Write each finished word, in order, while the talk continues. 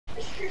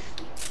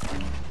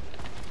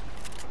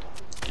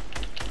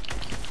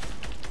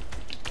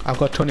I've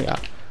got 20 up.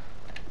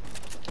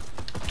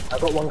 I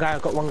got one guy, I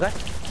got one guy.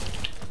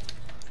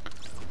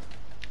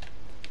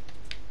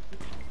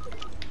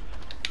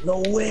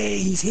 No way,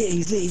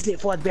 he's lit,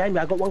 forward behind me,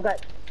 I got one guy.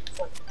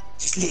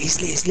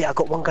 He's lit, I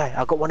got one guy,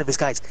 I got one of his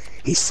guys.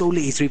 He's so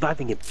lit, he's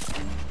reviving him.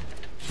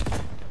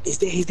 He's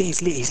there,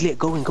 he's lit,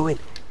 go in.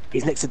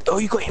 He's next to, oh,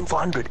 you got him for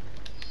 100.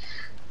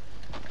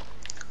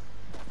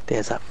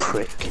 There's that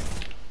prick.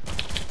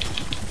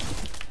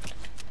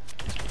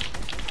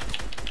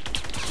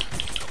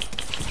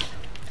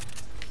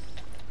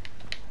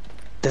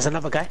 There's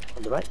another guy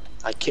on the right.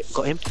 I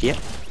got him, yeah.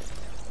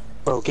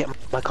 Bro, get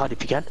my card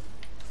if you can.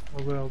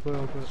 I'll go.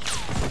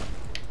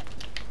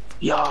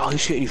 Yeah,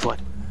 who's shooting you for?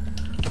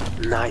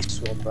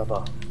 Nice one,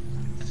 brother.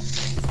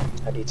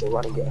 I need to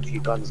run and get a few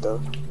guns though.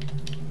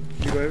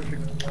 You got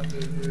everything?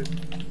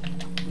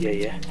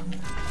 Yeah.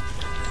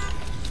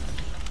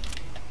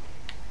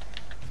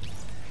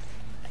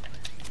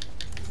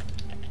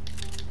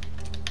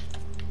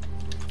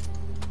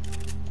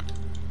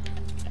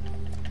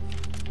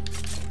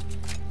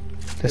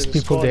 There's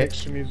people there.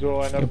 Next to me as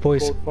well, and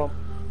Yeah,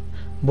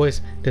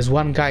 boys, there's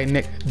one guy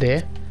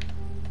there.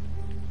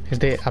 He's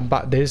there,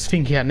 but there's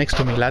thing here next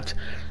to me, lads.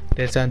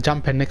 There's a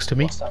jump pad next to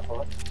me. What's that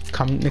for?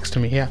 Come next to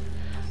me here.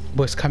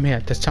 Boys, come here.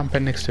 There's jump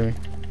pad next to me.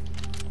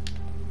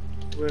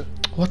 Where?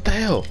 What the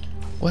hell?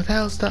 What the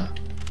hell's that?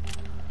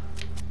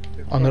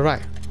 On the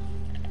right.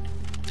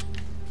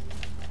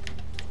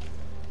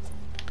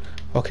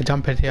 Okay,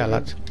 jump pad here,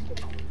 lads.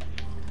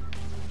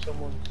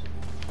 Someone's...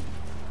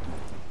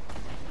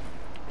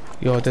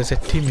 Yo, there's a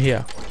team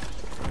here.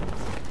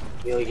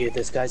 Yo,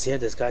 there's guys here.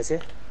 Let's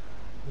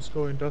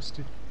go in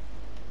Dusty.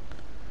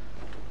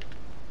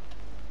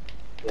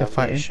 They're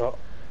fighting. Shot.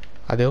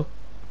 Are they? Yo,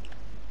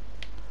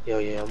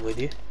 I'm with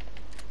you.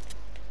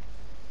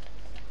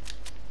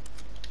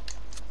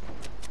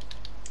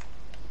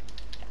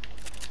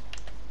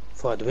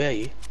 Fuad, where are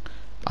you?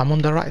 I'm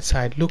on the right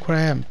side. Look where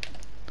I am.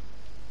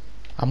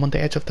 I'm on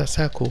the edge of the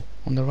circle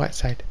on the right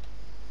side.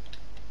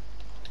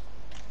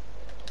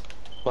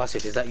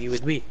 Wasif, is that you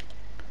with me?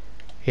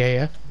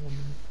 Yeah.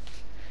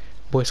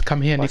 Boys,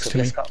 come here next to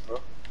me. Cut, bro.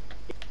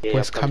 Yeah,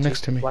 Boys, come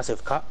next to me.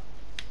 Wasif, cut.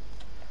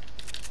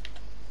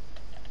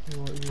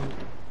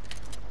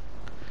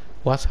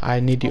 What? I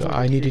need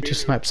you to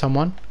snipe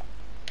someone.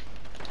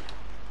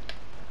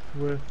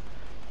 Where?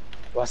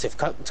 Wasif,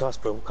 come to us,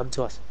 bro. Come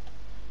to us.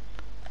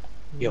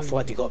 Yo,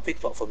 Fuad, you got a big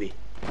pot for me.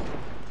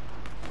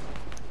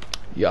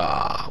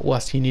 Yeah,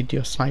 Was, you need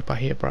your sniper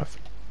here, bruv.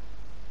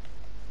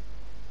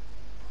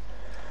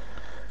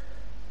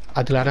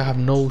 Adil, I have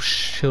no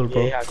shield,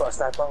 bro. Yeah, I got a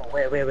sniper.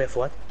 Where,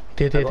 Fuad?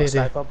 There.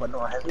 Sniper, but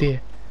not a heavy.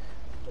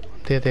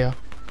 There they are.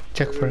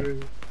 Check for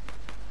it.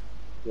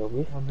 Yo,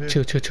 me?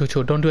 Chill.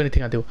 Don't do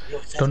anything, Adil.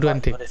 Don't do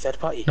anything.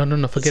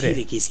 No, forget it.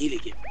 He's healing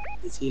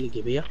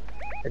him here.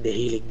 And they're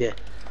healing there.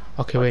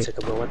 Okay, One wait.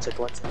 second, bro. One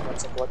second.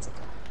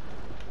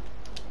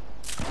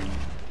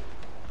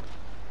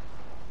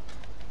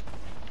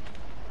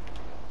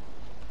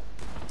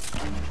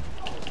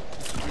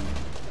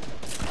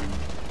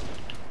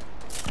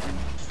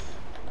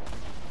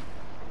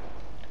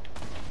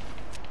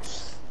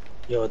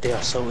 Yo, they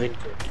are so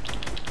into it.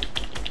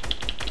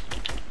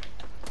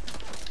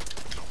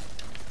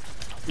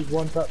 He's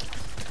one tap.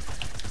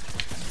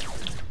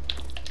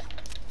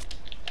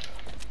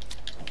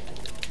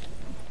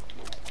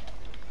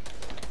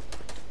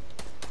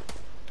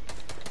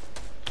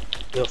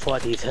 Yo,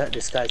 Fuad, he's hurt.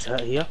 This guy's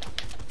hurt here.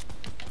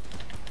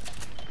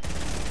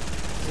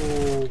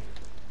 Oh,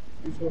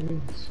 he's got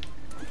means.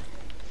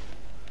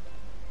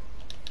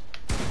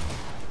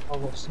 I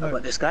got I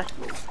sniped.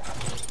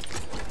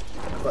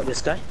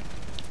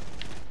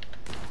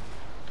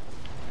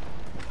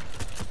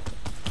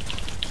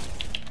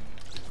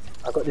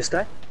 got this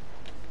guy.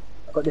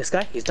 I got this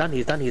guy. He's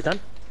done.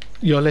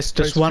 Yo, let's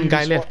just one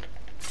guy left.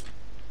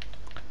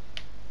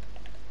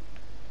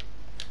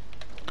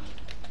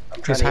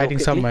 He's hiding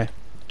somewhere.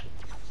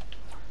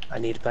 I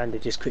need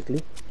bandages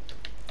quickly.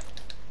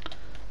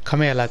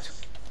 Come here,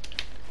 lads.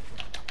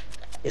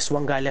 It's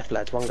one guy left,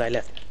 lads.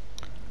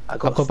 I've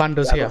got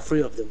bandages I here. got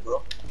 3 of them,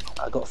 bro.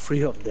 I got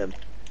 3 of them.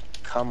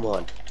 Come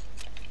on.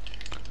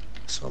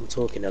 That's what I'm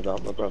talking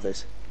about, my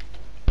brothers.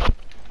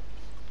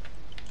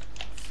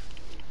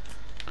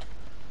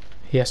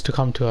 He has to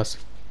come to us.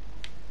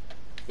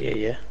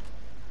 Yeah.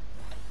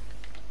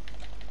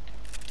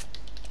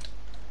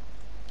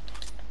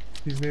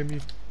 He's near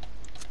me.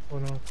 Oh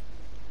no.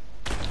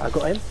 I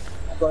got him.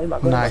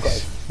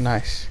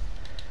 Nice.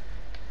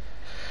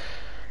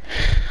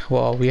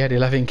 Wow, we had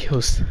 11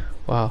 kills.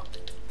 Wow.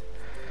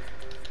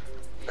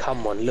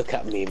 Come on, look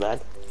at me, man.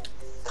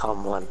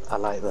 Come on, I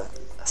like that.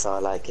 That's how I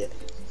like it.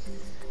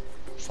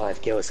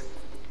 5 kills.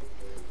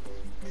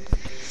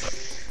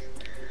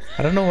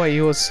 I don't know why he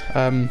was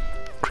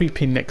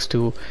creeping next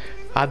to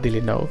Adil,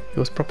 you know. He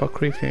was proper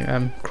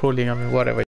creeping, crawling, I mean, whatever.